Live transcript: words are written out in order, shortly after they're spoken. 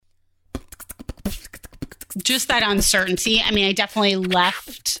just that uncertainty. I mean, I definitely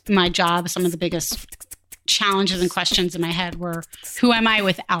left my job. Some of the biggest challenges and questions in my head were, who am I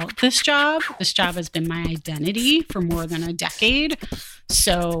without this job? This job has been my identity for more than a decade.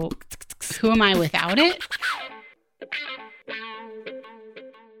 So who am I without it?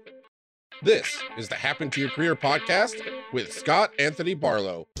 This is the Happen to Your Career podcast with Scott Anthony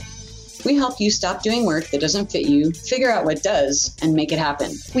Barlow. We help you stop doing work that doesn't fit you, figure out what does, and make it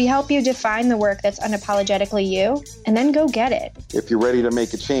happen. We help you define the work that's unapologetically you, and then go get it. If you're ready to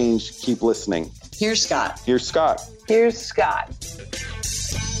make a change, keep listening. Here's Scott. Here's Scott. Here's Scott.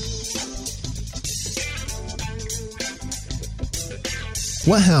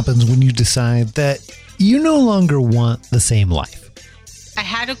 What happens when you decide that you no longer want the same life? I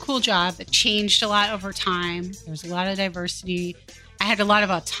had a cool job that changed a lot over time. There was a lot of diversity. I had a lot of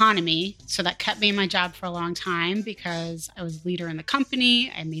autonomy, so that kept me in my job for a long time because I was leader in the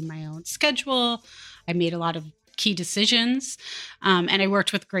company. I made my own schedule. I made a lot of key decisions, and I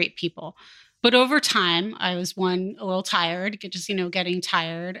worked with great people. But over time, I was a little tired, getting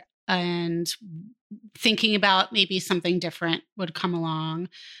tired and thinking about maybe something different would come along.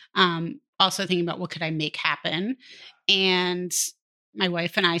 Also thinking about what could I make happen. And my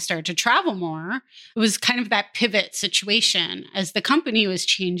wife and I started to travel more. It was kind of that pivot situation. As the company was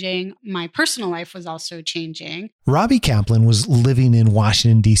changing, my personal life was also changing. Robbie Kaplan was living in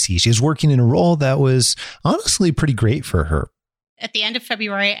Washington, D.C. She was working in a role that was honestly pretty great for her. At the end of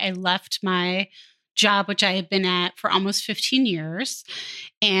February, I left my job, which I had been at for almost 15 years.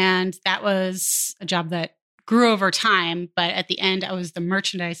 And that was a job that grew over time. But at the end, I was the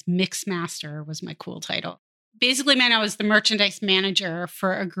merchandise mix master was my cool title. Basically meant I was the merchandise manager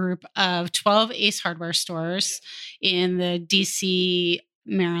for a group of 12 Ace Hardware stores in the DC,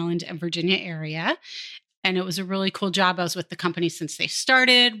 Maryland, and Virginia area. And it was a really cool job. I was with the company since they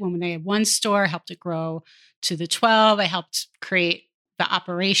started. When they had one store, I helped it grow to the 12. I helped create the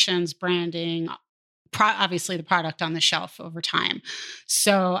operations, branding, obviously the product on the shelf over time.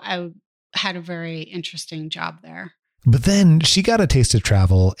 So I had a very interesting job there. But then she got a taste of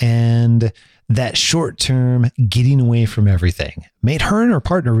travel, and that short-term getting away from everything made her and her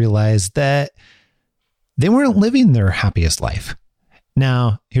partner realize that they weren't living their happiest life.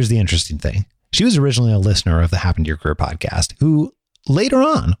 Now, here's the interesting thing. She was originally a listener of the Happen to Your Career podcast who later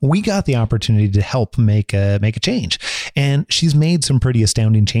on, we got the opportunity to help make a change. And she's made some pretty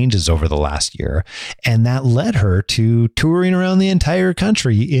astounding changes over the last year. And that led her to touring around the entire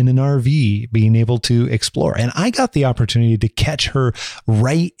country in an RV, being able to explore. And I got the opportunity to catch her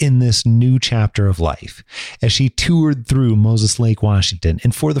right in this new chapter of life as she toured through Moses Lake, Washington.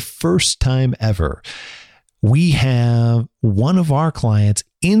 And for the first time ever, we have one of our clients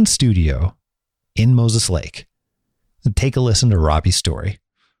in studio in Moses Lake. Take a listen to Robbie's story.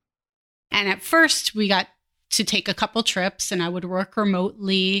 And at first, we got to take a couple trips, and I would work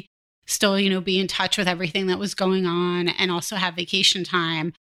remotely, still, be in touch with everything that was going on, and also have vacation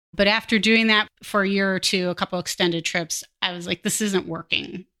time. But after doing that for a year or two, a couple extended trips, I was like, this isn't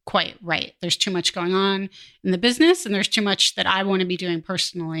working quite right. There's too much going on in the business, and there's too much that I want to be doing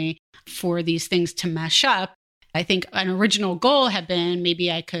personally for these things to mesh up. I think an original goal had been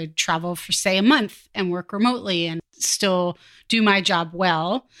maybe I could travel for, say, a month and work remotely and still do my job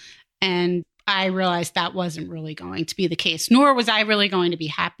well. And I realized that wasn't really going to be the case, nor was I really going to be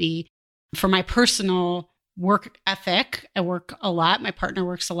happy. For my personal work ethic, I work a lot. My partner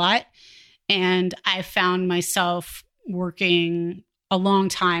works a lot. And I found myself working a long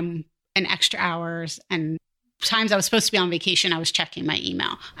time and extra hours, and times I was supposed to be on vacation, I was checking my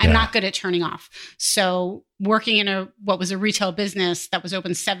email. I'm not good at turning off. So working in what was a retail business that was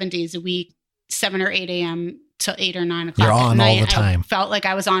open 7 days a week, 7 or 8 a.m. till 8 or 9 o'clock. You're on all the time. I felt like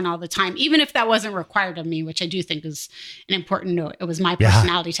I was on all the time, even if that wasn't required of me, which I do think is an important note. It was my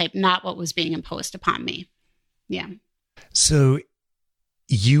personality type, not what was being imposed upon me. Yeah. So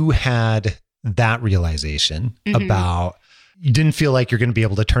you had that realization about you didn't feel like you're going to be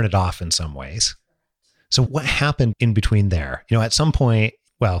able to turn it off in some ways. So what happened in between there? At some point,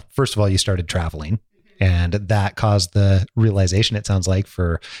 well, first of all, you started traveling, and that caused the realization, it sounds like,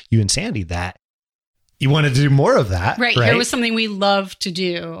 for you and Sandy that you wanted to do more of that. Right. Here was something we love to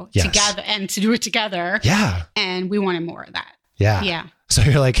do together and to do it together. Yeah. And we wanted more of that. Yeah. Yeah. So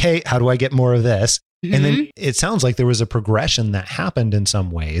you're like, hey, how do I get more of this? And then it sounds like there was a progression that happened in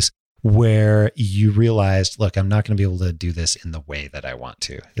some ways where you realized, look, I'm not going to be able to do this in the way that I want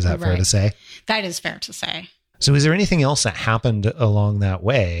to. Is that fair to say? That is fair to say. So is there anything else that happened along that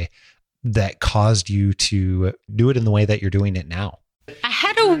way that caused you to do it in the way that you're doing it now? I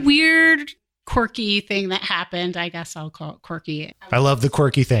had a weird quirky thing that happened. I guess I'll call it quirky. I love the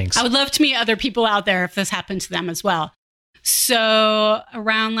quirky things. I would love to meet other people out there if this happened to them as well. So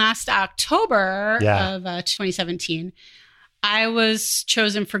around last October of 2017, I was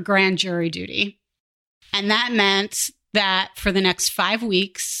chosen for grand jury duty. And that meant that for the next 5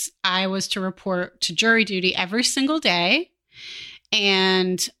 weeks, I was to report to jury duty every single day.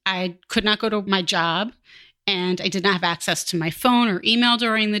 And I could not go to my job. And I did not have access to my phone or email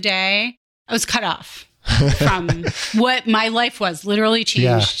during the day. I was cut off from what my life was, literally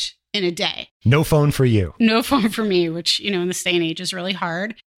changed in a day. No phone for you. No phone for me, which, in this day and age is really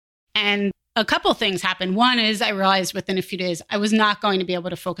hard. And a couple things happened. One is I realized within a few days, I was not going to be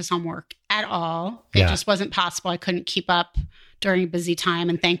able to focus on work at all. It just wasn't possible. I couldn't keep up during a busy time.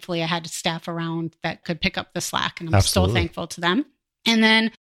 And thankfully, I had staff around that could pick up the slack. And I'm still thankful to them. And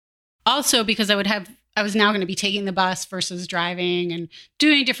then also because I was now going to be taking the bus versus driving and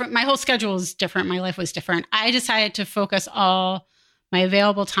doing different. My whole schedule was different. My life was different. I decided to focus all my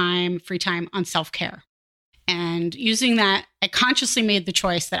available time, free time, on self-care. And using that, I consciously made the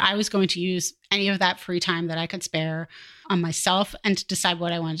choice that I was going to use any of that free time that I could spare on myself and to decide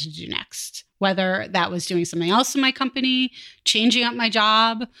what I wanted to do next. Whether that was doing something else in my company, changing up my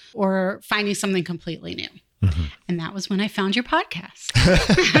job, or finding something completely new. Mm-hmm. And that was when I found your podcast.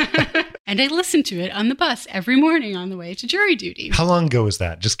 And I listened to it on the bus every morning on the way to jury duty. How long ago was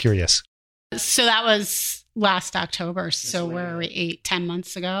that? Just curious. So that was last October. So where are we, 10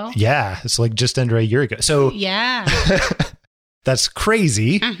 months ago? Yeah. It's like just under a year ago. So yeah. That's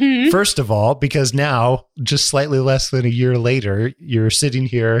crazy. Mm-hmm. First of all, because now just slightly less than a year later, you're sitting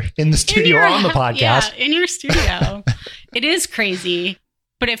here in the studio on the podcast. Yeah, in your studio. It is crazy.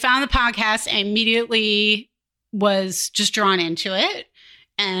 But I found the podcast. I immediately was just drawn into it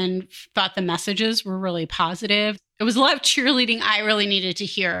and thought the messages were really positive. It was a lot of cheerleading I really needed to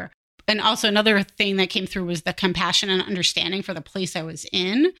hear. And also another thing that came through was the compassion and understanding for the place I was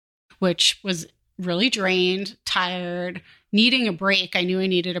in, which was really drained, tired, needing a break. I knew I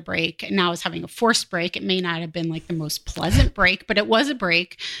needed a break. And now I was having a forced break. It may not have been like the most pleasant break, but it was a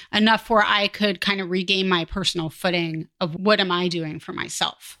break enough where I could kind of regain my personal footing of what am I doing for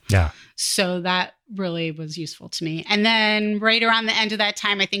myself. Yeah. So that really was useful to me. And then right around the end of that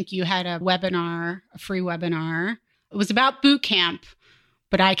time, I think you had a webinar, a free webinar. It was about boot camp,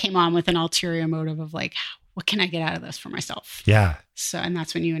 but I came on with an ulterior motive of like, what can I get out of this for myself? Yeah. So, and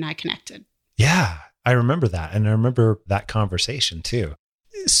that's when you and I connected. Yeah, I remember that. And I remember that conversation too.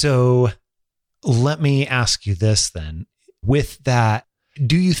 So let me ask you this then. With that,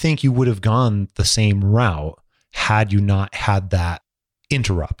 do you think you would have gone the same route had you not had that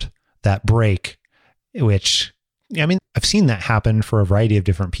interrupt, that break, which, I mean, I've seen that happen for a variety of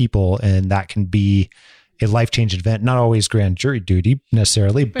different people, and that can be a life-changing event, not always grand jury duty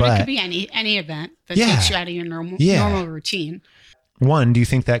necessarily, but it could be any event that takes you out of your normal routine. One, do you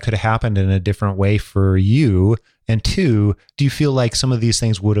think that could have happened in a different way for you? And two, do you feel like some of these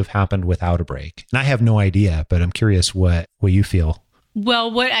things would have happened without a break? And I have no idea, but I'm curious what you feel. Well,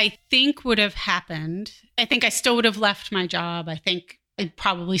 what I think would have happened, I think I still would have left my job. I think I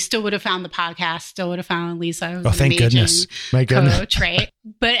probably still would have found the podcast, still would have found Lisa. Oh, thank goodness. My goodness. Coach, right?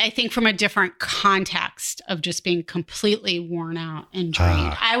 But I think from a different context of just being completely worn out and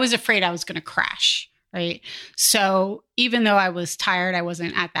drained. I was afraid I was going to crash. Right. So even though I was tired, I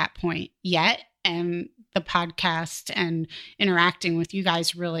wasn't at that point yet. And the podcast and interacting with you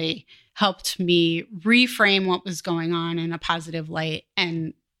guys really helped me reframe what was going on in a positive light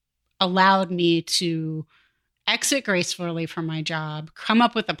and allowed me to exit gracefully from my job, come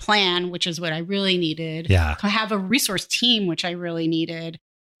up with a plan, which is what I really needed. Yeah. Have a resource team, which I really needed,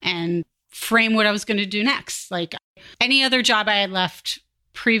 and frame what I was going to do next. Like any other job I had left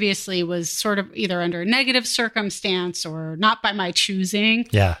previously was sort of either under a negative circumstance or not by my choosing.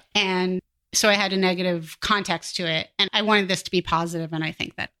 Yeah. And so I had a negative context to it. And I wanted this to be positive, and I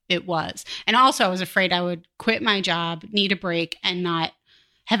think that it was. And also I was afraid I would quit my job, need a break, and not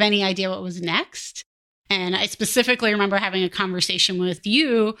have any idea what was next. And I specifically remember having a conversation with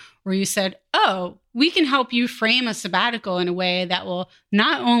you where you said, oh, we can help you frame a sabbatical in a way that will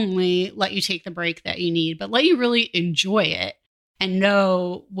not only let you take the break that you need, but let you really enjoy it and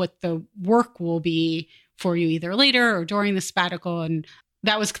know what the work will be for you either later or during the sabbatical. And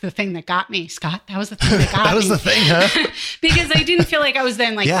that was the thing that got me, Scott. That was the thing that got me. That was the thing, huh? Because I didn't feel like I was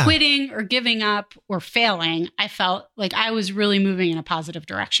then quitting or giving up or failing. I felt like I was really moving in a positive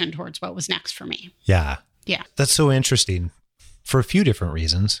direction towards what was next for me. Yeah. Yeah. That's so interesting for a few different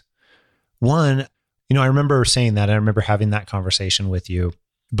reasons. One, I remember saying that. I remember having that conversation with you,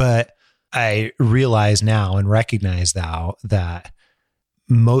 but I realize now and recognize now that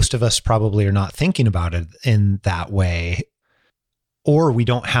most of us probably are not thinking about it in that way, or we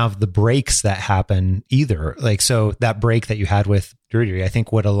don't have the breaks that happen either. Like, so that break that you had with Drury, I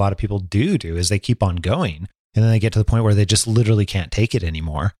think what a lot of people do is they keep on going, and then they get to the point where they just literally can't take it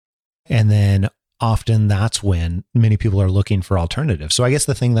anymore. And then often that's when many people are looking for alternatives. So I guess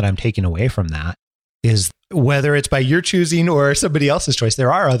the thing that I'm taking away from that is, whether it's by your choosing or somebody else's choice,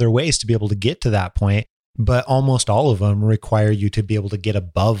 there are other ways to be able to get to that point, but almost all of them require you to be able to get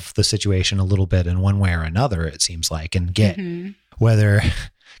above the situation a little bit in one way or another, it seems like, and get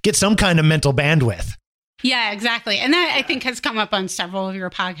some kind of mental bandwidth. Yeah, exactly. And that, I think, has come up on several of your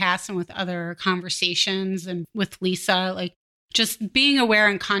podcasts and with other conversations and with Lisa, like just being aware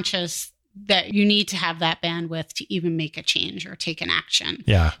and conscious that you need to have that bandwidth to even make a change or take an action.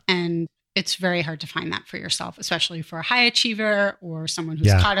 Yeah. And it's very hard to find that for yourself, especially for a high achiever or someone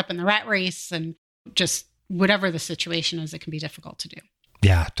who's caught up in the rat race, and just whatever the situation is, it can be difficult to do.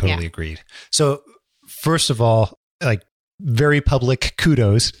 Yeah, totally agreed. So first of all, like, very public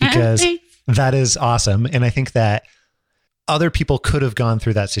kudos, because that is awesome. And I think that other people could have gone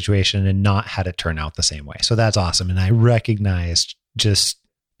through that situation and not had it turn out the same way. So that's awesome. And I recognized, just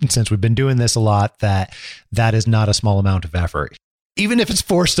since we've been doing this a lot, that is not a small amount of effort. Even if it's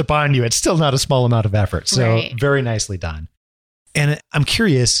forced upon you, it's still not a small amount of effort. So very nicely done. And I'm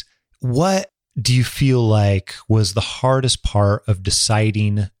curious, what do you feel like was the hardest part of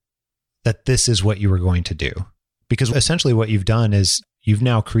deciding that this is what you were going to do? Because essentially what you've done is you've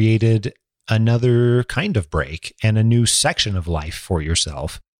now created another kind of break and a new section of life for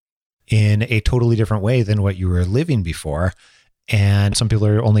yourself in a totally different way than what you were living before. And some people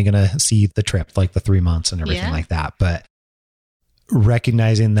are only going to see the trip, like the 3 months and everything like that. But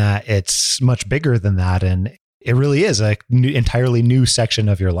recognizing that it's much bigger than that, and it really is a entirely new section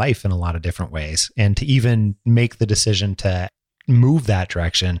of your life in a lot of different ways. And to even make the decision to move that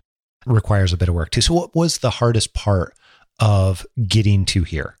direction requires a bit of work too. So what was the hardest part of getting to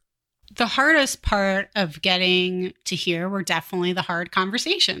here? The hardest part of getting to here were definitely the hard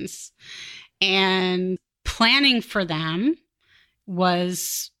conversations, and planning for them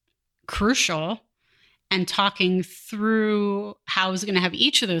was crucial, and talking through how I was going to have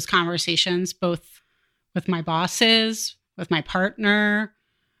each of those conversations, both with my bosses, with my partner,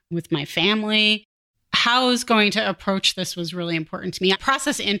 with my family. How I was going to approach this was really important to me. I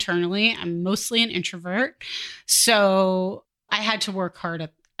process internally. I'm mostly an introvert. So I had to work hard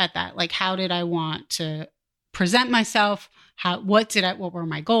at that. Like, how did I want to present myself? What were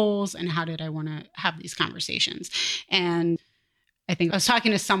my goals, and how did I want to have these conversations? And I think I was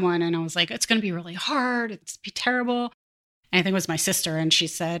talking to someone and I was like, it's going to be really hard. It's be terrible. And I think it was my sister. And she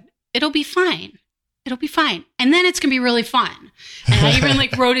said, it'll be fine. It'll be fine. And then it's going to be really fun. And I even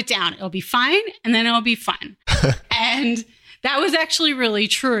wrote it down. It'll be fine. And then it'll be fun. And that was actually really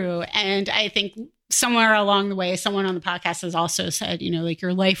true. And I think somewhere along the way, someone on the podcast has also said,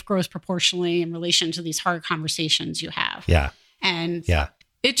 your life grows proportionally in relation to these hard conversations you have. Yeah. And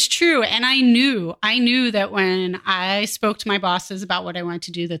it's true. And I knew that when I spoke to my bosses about what I wanted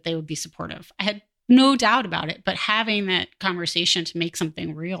to do, that they would be supportive. I had no doubt about it. But having that conversation to make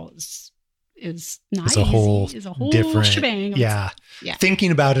something real is not easy. It's a whole different shebang. Yeah. Thinking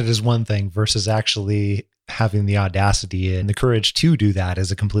about it is one thing versus actually having the audacity and the courage to do that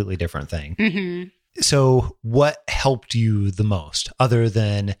is a completely different thing. Mm-hmm. So what helped you the most, other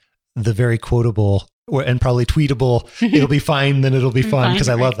than the very quotable and probably tweetable, it'll be fine, then it'll be fun, because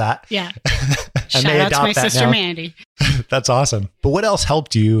I love that. Yeah. Shout out to my sister, Mandy. That's awesome. But what else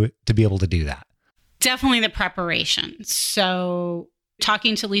helped you to be able to do that? Definitely the preparation. So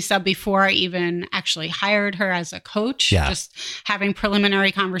talking to Lisa before I even actually hired her as a coach, just having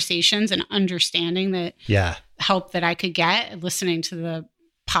preliminary conversations and understanding that help that I could get, listening to the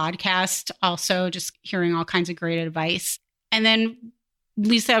podcast, also just hearing all kinds of great advice. And then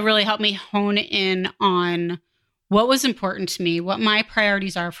Lisa really helped me hone in on what was important to me, what my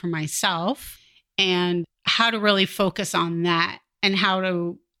priorities are for myself, and how to really focus on that, and how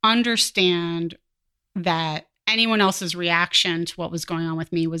to understand that anyone else's reaction to what was going on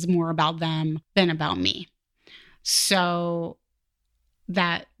with me was more about them than about me. So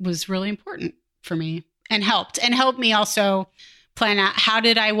that was really important for me, and helped me also plan out how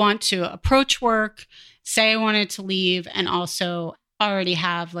did I want to approach work, say I wanted to leave, and also already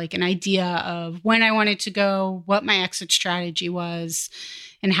have an idea of when I wanted to go, what my exit strategy was,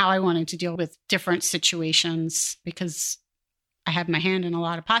 and how I wanted to deal with different situations, because I had my hand in a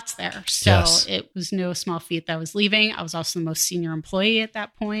lot of pots there. So it was no small feat that I was leaving. I was also the most senior employee at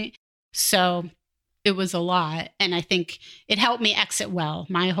that point. So it was a lot. And I think it helped me exit well.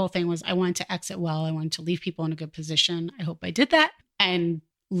 My whole thing was I wanted to exit well. I wanted to leave people in a good position. I hope I did that. and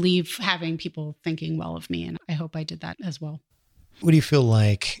leave having people thinking well of me. And I hope I did that as well. What do you feel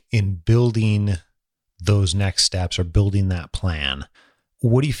like in building those next steps or building that plan?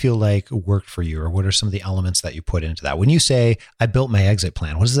 What do you feel like worked for you, or what are some of the elements that you put into that? When you say, I built my exit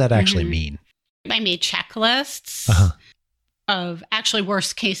plan, what does that actually mean? I made checklists of actually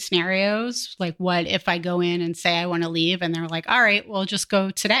worst case scenarios. Like, what if I go in and say I want to leave and they're like, all right, we'll just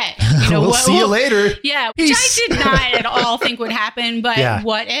go today. You know, we'll see you later. Yeah. Which I did not at all think would happen, but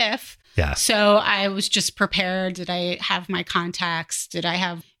what if? Yeah. So I was just prepared. Did I have my contacts? Did I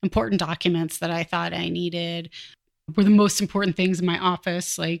have important documents that I thought I needed? Were the most important things in my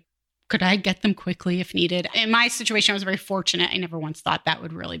office? Like, could I get them quickly if needed? In my situation, I was very fortunate. I never once thought that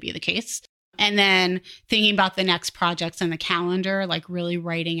would really be the case. And then thinking about the next projects on the calendar, like really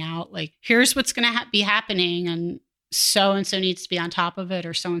writing out, like, here's what's going to be happening. And so needs to be on top of it,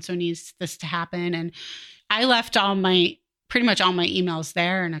 or so-and-so needs this to happen. And I left pretty much all my emails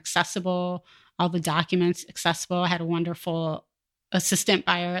there and accessible, all the documents accessible. I had a wonderful assistant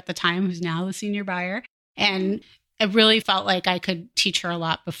buyer at the time, who's now the senior buyer. And I really felt like I could teach her a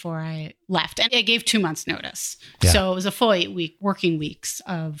lot before I left. And I gave 2 months notice. Yeah. So it was a full 8-week working weeks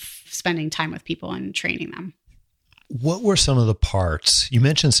of spending time with people and training them. What were some of the parts you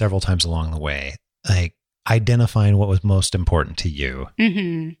mentioned several times along the way, like identifying what was most important to you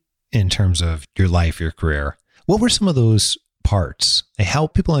in terms of your life, your career? What were some of those parts? They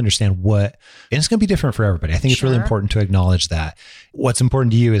help people understand and it's going to be different for everybody. I think it's really important to acknowledge that what's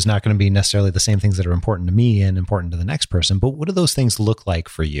important to you is not going to be necessarily the same things that are important to me and important to the next person. But what do those things look like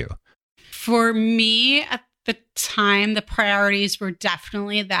for you? For me at the time, the priorities were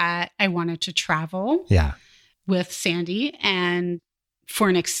definitely that I wanted to travel with Sandy and for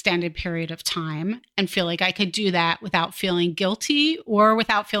an extended period of time, and feel like I could do that without feeling guilty or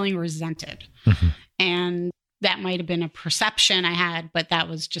without feeling resented. And that might have been a perception I had, but that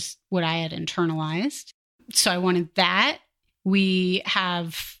was just what I had internalized. So I wanted that. We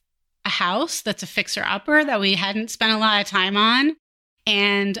have a house that's a fixer-upper that we hadn't spent a lot of time on,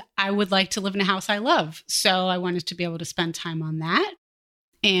 and I would like to live in a house I love. So I wanted to be able to spend time on that.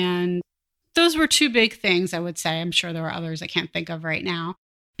 And those were 2 big things, I would say. I'm sure there were others I can't think of right now,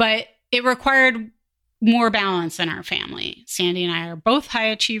 but it required more balance in our family. Sandy and I are both high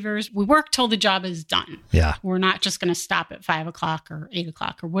achievers. We work till the job is done. Yeah. We're not just going to stop at 5 o'clock or 8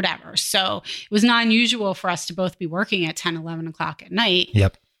 o'clock or whatever. So it was not unusual for us to both be working at 10, 11 o'clock at night.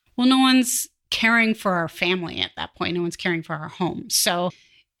 Yep. Well, no one's caring for our family at that point. No one's caring for our home. So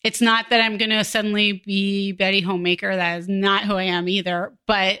it's not that I'm going to suddenly be Betty Homemaker. That is not who I am either.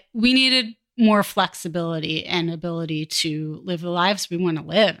 But we needed more flexibility and ability to live the lives we want to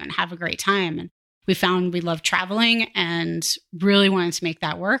live and have a great time. And we found we love traveling and really wanted to make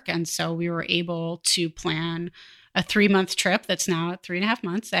that work. And so we were able to plan a 3-month trip that's now at 3.5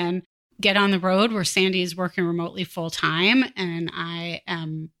 months and get on the road, where Sandy is working remotely full time and I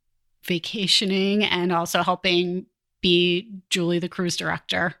am vacationing and also helping be Julie, the cruise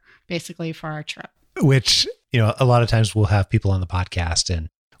director, basically for our trip. Which, a lot of times we'll have people on the podcast and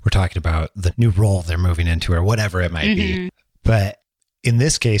we're talking about the new role they're moving into or whatever it might be. But in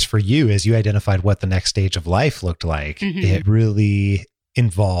this case, for you, as you identified what the next stage of life looked like, it really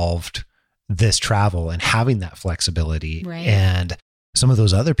involved this travel and having that flexibility and some of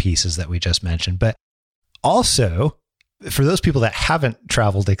those other pieces that we just mentioned. But also, for those people that haven't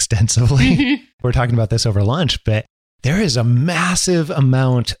traveled extensively, we're talking about this over lunch, but there is a massive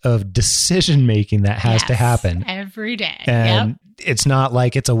amount of decision making that has to happen every day. And it's not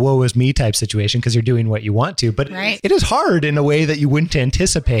like it's a woe is me type situation because you're doing what you want to, but it is hard in a way that you wouldn't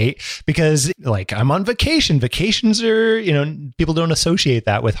anticipate because, like, I'm on vacation. Vacations are, people don't associate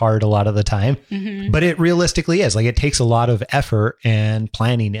that with hard a lot of the time, but it realistically is. Like, it takes a lot of effort and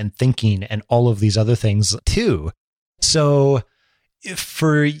planning and thinking and all of these other things too. So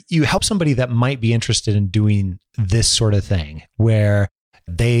for you help somebody that might be interested in doing this sort of thing, where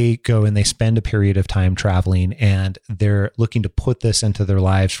they go and they spend a period of time traveling and they're looking to put this into their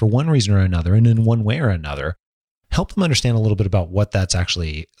lives for one reason or another, and in one way or another, help them understand a little bit about what that's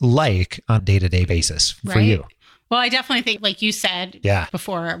actually like on a day-to-day basis for you. Well, I definitely think, like you said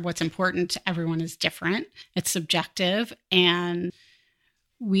before, what's important to everyone is different. It's subjective. And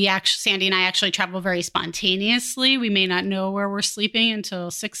Sandy and I actually travel very spontaneously. We may not know where we're sleeping until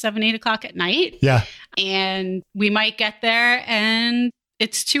 6, 7, 8 o'clock at night. Yeah. And we might get there and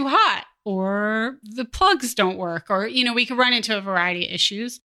it's too hot, or the plugs don't work, or, we could run into a variety of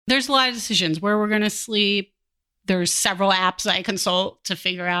issues. There's a lot of decisions where we're going to sleep. There's several apps I consult to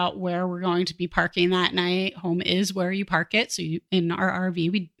figure out where we're going to be parking that night. Home is where you park it. So in our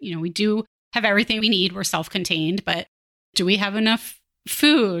RV, we do have everything we need. We're self-contained, but Do we have enough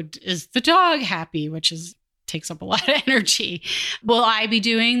food? Is the dog happy? Which takes up a lot of energy. Will I be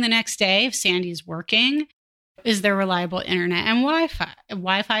doing the next day if Sandy's working? Is there reliable internet and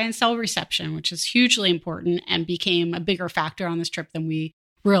Wi-Fi and cell reception, which is hugely important and became a bigger factor on this trip than we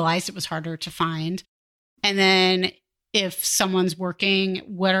realized. It was harder to find. And then if someone's working,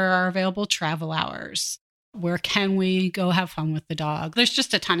 what are our available travel hours? Where can we go have fun with the dog? There's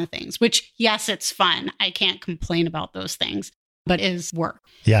just a ton of things, which, yes, it's fun. I can't complain about those things, but is work.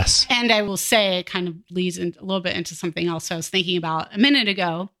 Yes. And I will say it kind of leads a little bit into something else I was thinking about a minute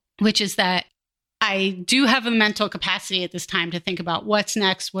ago, which is that I do have a mental capacity at this time to think about what's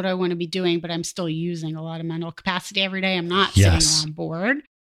next, what I want to be doing, but I'm still using a lot of mental capacity every day. I'm not sitting around bored.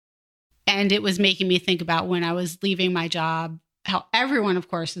 And it was making me think about when I was leaving my job, how everyone, of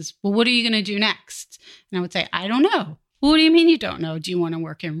course, is, well, what are you going to do next? And I would say, I don't know. Well, what do you mean you don't know? Do you want to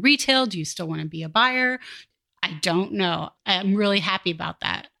work in retail? Do you still want to be a buyer? I don't know. I'm really happy about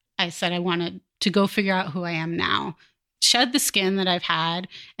that. I said I wanted to go figure out who I am now, shed the skin that I've had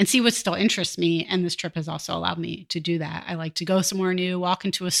and see what still interests me. And this trip has also allowed me to do that. I like to go somewhere new, walk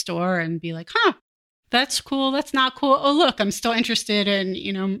into a store and be like, that's cool. That's not cool. Oh, look, I'm still interested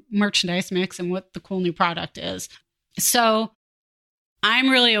in, merchandise mix and what the cool new product is. So I'm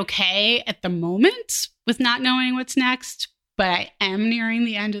really okay at the moment with not knowing what's next, but I am nearing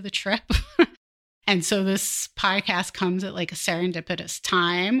the end of the trip. And so this podcast comes at like a serendipitous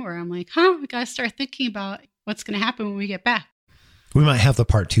time where I'm like, we got to start thinking about what's going to happen when we get back. We might have the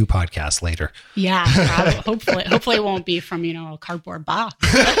part 2 podcast later. Yeah, hopefully it won't be from, a cardboard box.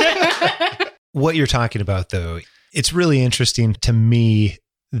 What you're talking about, though, it's really interesting to me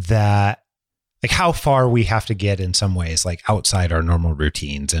that like how far we have to get in some ways, like outside our normal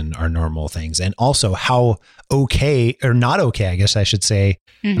routines and our normal things. And also how okay or not okay, I guess I should say,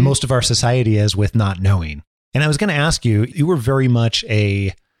 most of our society is with not knowing. And I was going to ask you, you were very much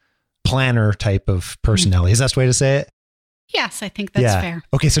a planner type of personality. Is that the way to say it? Yes, I think that's fair.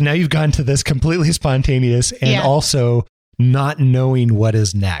 Okay, so now you've gone to this completely spontaneous and also not knowing what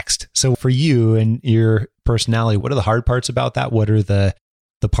is next. So for you and your personality, what are the hard parts about that? What are the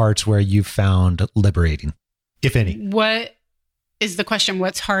parts where you've found liberating, if any? What is the question?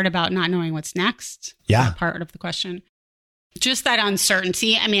 What's hard about not knowing what's next? Yeah. That part of the question. Just that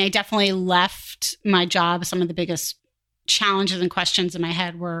uncertainty. I mean, I definitely left my job. Some of the biggest challenges and questions in my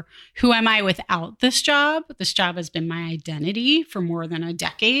head were, who am I without this job? This job has been my identity for more than a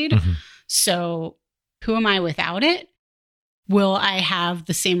decade. So who am I without it? Will I have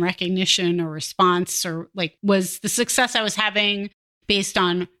the same recognition or response, or like, was the success I was having based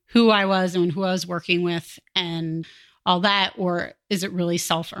on who I was and who I was working with and all that? Or is it really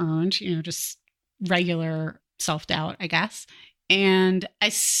self-earned, just regular self-doubt, I guess? And I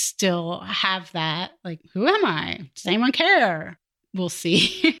still have that, like, who am I? Does anyone care? We'll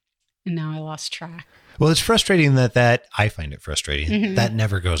see. And now I lost track. Well, it's frustrating that I find it frustrating. That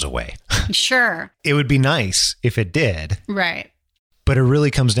never goes away. Sure. It would be nice if it did. Right. But it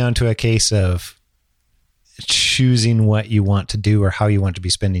really comes down to a case of choosing what you want to do or how you want to be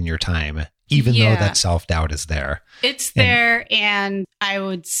spending your time, even though that self-doubt is there. It's there. And I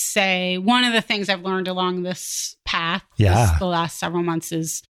would say one of the things I've learned along this path the last several months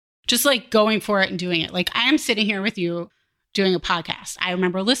is just like going for it and doing it. Like I am sitting here with you doing a podcast. I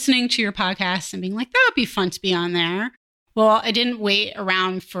remember listening to your podcast and being like, that would be fun to be on there. Well, I didn't wait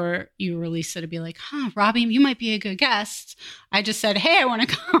around for you or Lisa to be like, Robbie, you might be a good guest. I just said, hey, I want to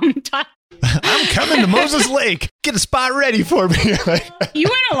come talk. I'm coming to Moses Lake. Get a spot ready for me. You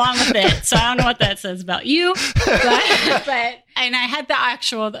went along with it, so I don't know what that says about you. But and I had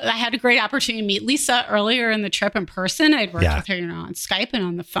I had a great opportunity to meet Lisa earlier in the trip in person. I'd worked with her, on Skype and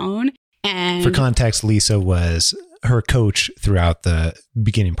on the phone. And for context, Lisa was her coach throughout the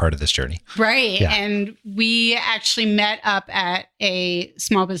beginning part of this journey. Right. Yeah. And we actually met up at a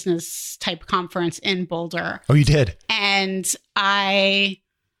small business type conference in Boulder. Oh, you did? And I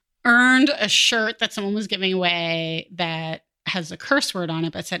earned a shirt that someone was giving away that has a curse word on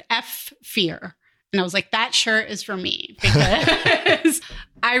it, but said F fear. And I was like, that shirt is for me, because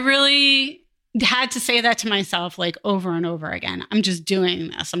I really had to say that to myself like over and over again. I'm just doing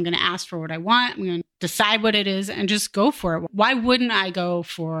this. I'm going to ask for what I want. I'm going to decide what it is and just go for it. Why wouldn't I go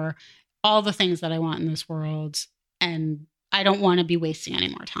for all the things that I want in this world? And I don't want to be wasting any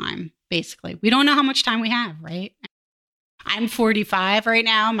more time, basically. We don't know how much time we have, right? I'm 45 right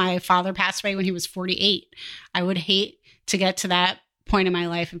now. My father passed away when he was 48. I would hate to get to that point in my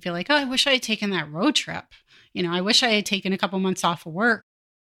life and feel like, I wish I had taken that road trip. I wish I had taken a couple months off of work,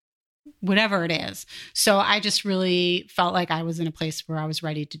 whatever it is. So I just really felt like I was in a place where I was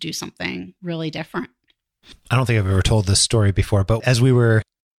ready to do something really different. I don't think I've ever told this story before, but as we were,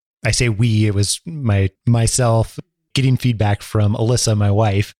 I say we, it was myself getting feedback from Alyssa, my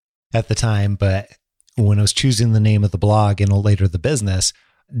wife at the time. But when I was choosing the name of the blog and later the business,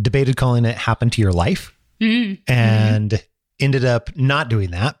 debated calling it Happen to Your Life, and ended up not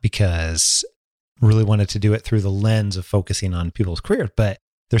doing that because really wanted to do it through the lens of focusing on people's careers, but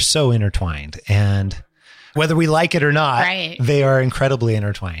they're so intertwined. And whether we like it or not, they are incredibly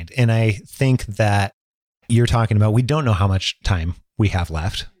intertwined. And I think that you're talking about, we don't know how much time we have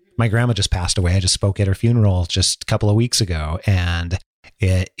left. My grandma just passed away. I just spoke at her funeral just a couple of weeks ago. And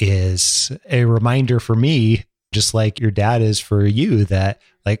it is a reminder for me, just like your dad is for you, that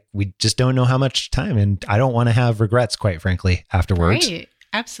like, we just don't know how much time. And I don't want to have regrets, quite frankly, afterwards. Right.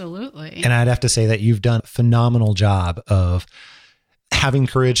 Absolutely. And I'd have to say that you've done a phenomenal job of having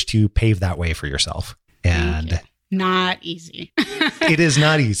courage to pave that way for yourself. And not easy. It is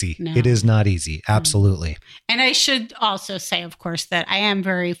not easy. No. It is not easy. Absolutely. And I should also say, of course, that I am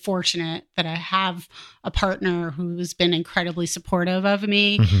very fortunate that I have a partner who's been incredibly supportive of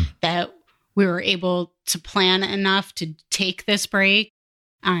me, that we were able to plan enough to take this break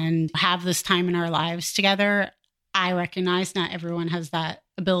and have this time in our lives together. I recognize not everyone has that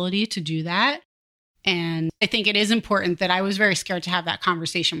ability to do that. And I think it is important that I was very scared to have that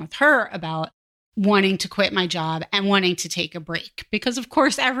conversation with her about wanting to quit my job and wanting to take a break. Because of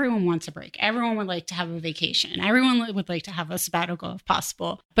course, everyone wants a break. Everyone would like to have a vacation. Everyone would like to have a sabbatical if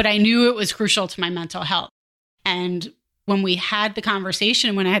possible. But I knew it was crucial to my mental health. And when we had the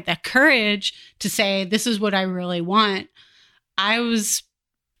conversation, when I had that courage to say, this is what I really want, I was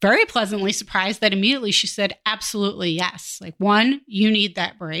very pleasantly surprised that immediately she said, absolutely yes. Like, one, you need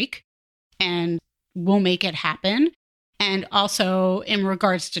that break and we'll make it happen. And also in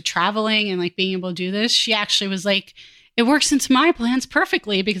regards to traveling and like being able to do this, she actually was like, it works into my plans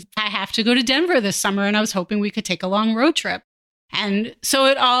perfectly because I have to go to Denver this summer and I was hoping we could take a long road trip. And so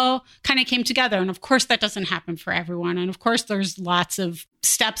it all kind of came together. And of course, that doesn't happen for everyone. And of course, there's lots of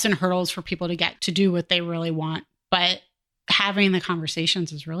steps and hurdles for people to get to do what they really want. But having the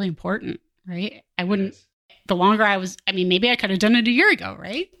conversations is really important, right? The longer maybe I could have done it a year ago,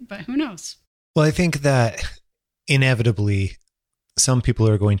 right? But who knows? Well, I think that inevitably some people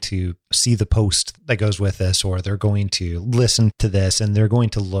are going to see the post that goes with this, or they're going to listen to this and they're going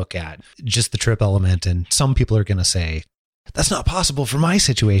to look at just the trip element. And some people are going to say, that's not possible for my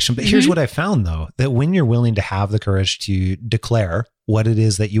situation. But here's what I found though, that when you're willing to have the courage to declare what it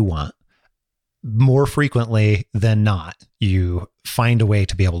is that you want, more frequently than not, you find a way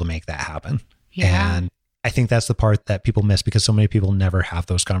to be able to make that happen. Yeah. And I think that's the part that people miss because so many people never have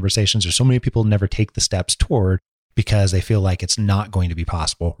those conversations, or so many people never take the steps toward because they feel like it's not going to be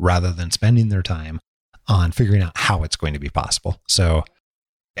possible rather than spending their time on figuring out how it's going to be possible. So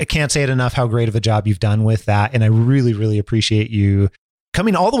I can't say it enough how great of a job you've done with that. And I really, really appreciate you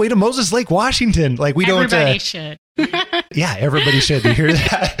coming all the way to Moses Lake, Washington. Like everybody should. Yeah, everybody should. You hear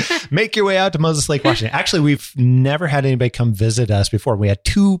that? Make your way out to Moses Lake, Washington. Actually, we've never had anybody come visit us before. We had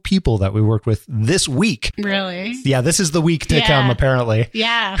 2 people that we worked with this week. Really? Yeah, this is the week to come, apparently.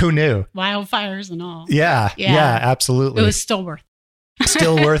 Yeah. Who knew? Wildfires and all. Yeah, absolutely. It was still worth it.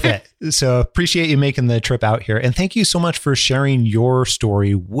 Still worth it. So appreciate you making the trip out here. And thank you so much for sharing your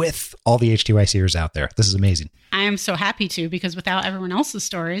story with all the HTYCers out there. This is amazing. I am so happy to, because without everyone else's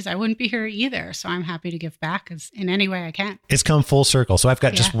stories, I wouldn't be here either. So I'm happy to give back in any way I can. It's come full circle. So I've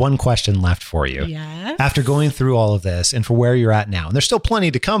got just one question left for you. Yes. After going through all of this and for where you're at now, and there's still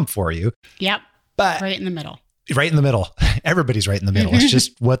plenty to come for you. Yep. But right in the middle. Right in the middle. Everybody's right in the middle. It's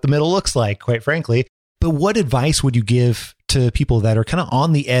just what the middle looks like, quite frankly. But what advice would you give to people that are kind of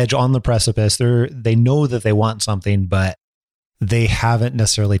on the edge, on the precipice? They know that they want something, but they haven't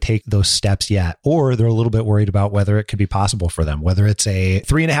necessarily taken those steps yet, or they're a little bit worried about whether it could be possible for them, whether it's a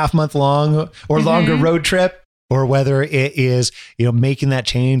 3.5 month long or longer road trip, or whether it is, making that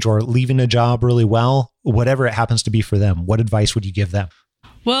change or leaving a job really well, whatever it happens to be for them. What advice would you give them?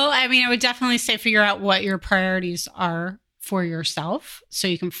 Well, I would definitely say figure out what your priorities are for yourself so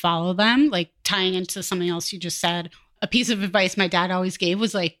you can follow them. Like tying into something else you just said, a piece of advice my dad always gave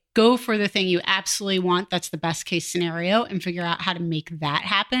was like, go for the thing you absolutely want. That's the best case scenario, and figure out how to make that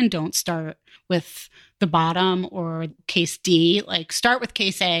happen. Don't start with the bottom or case D. Like start with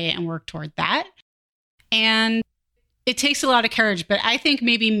case A and work toward that. And it takes a lot of courage, but I think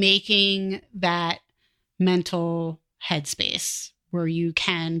maybe making that mental headspace where you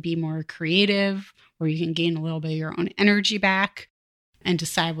can be more creative, where you can gain a little bit of your own energy back and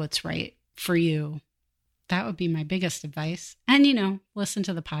decide what's right for you. That would be my biggest advice. And, listen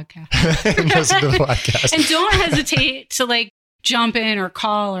to the podcast. Listen to the podcast. And don't hesitate to jump in or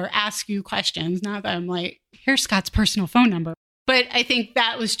call or ask you questions. Not that I'm like, here's Scott's personal phone number. But I think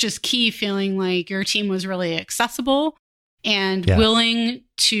that was just key, feeling like your team was really accessible and willing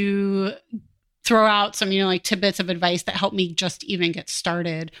to throw out some, like tidbits of advice that helped me just even get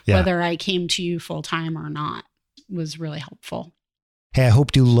started, whether I came to you full time or not, was really helpful. Hey, I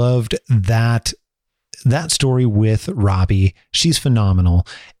hope you loved that story with Robbie. She's phenomenal.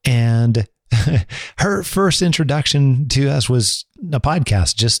 And her first introduction to us was a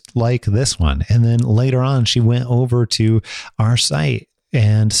podcast just like this one. And then later on, she went over to our site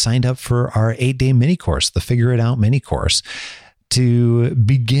and signed up for our 8-day mini course, the Figure It Out mini course, to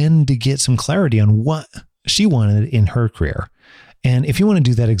begin to get some clarity on what she wanted in her career. And if you want to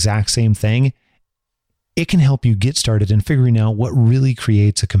do that exact same thing, it can help you get started in figuring out what really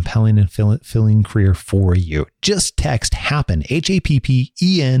creates a compelling and fulfilling career for you. Just text HAPPEN,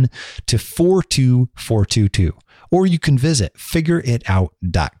 HAPPEN, to 42422. Or you can visit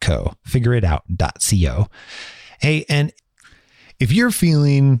figureitout.co, figureitout.co. Hey, and if you're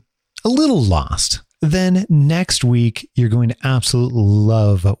feeling a little lost, then next week, you're going to absolutely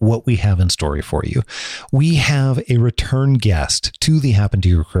love what we have in store for you. We have a return guest to the Happen to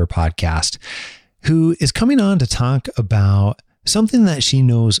Your Career podcast who is coming on to talk about something that she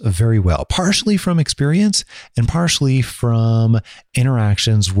knows very well, partially from experience and partially from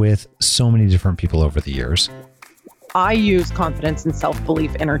interactions with so many different people over the years. I use confidence and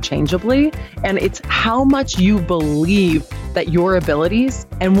self-belief interchangeably, and it's how much you believe that your abilities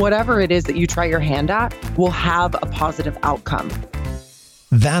and whatever it is that you try your hand at will have a positive outcome.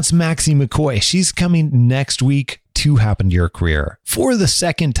 That's Maxie McCoy. She's coming next week to Happen to Your Career for the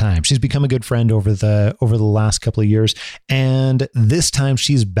second time. She's become a good friend over the last couple of years. And this time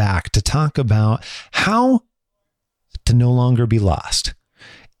she's back to talk about how to no longer be lost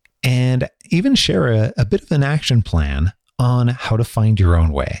and even share a bit of an action plan on how to find your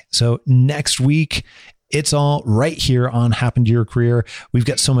own way. So next week, it's all right here on Happen to Your Career. We've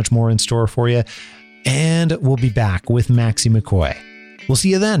got so much more in store for you. And we'll be back with Maxie McCoy. We'll see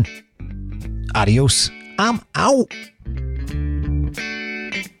you then. Adios. I'm out.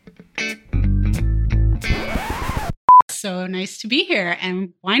 So nice to be here.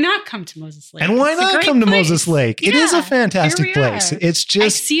 And why not come to Moses Lake? And why not come to Moses Lake? It is a fantastic place. It's just... I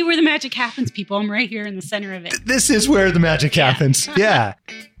see where the magic happens, people. I'm right here in the center of it. This is where the magic happens. Yeah.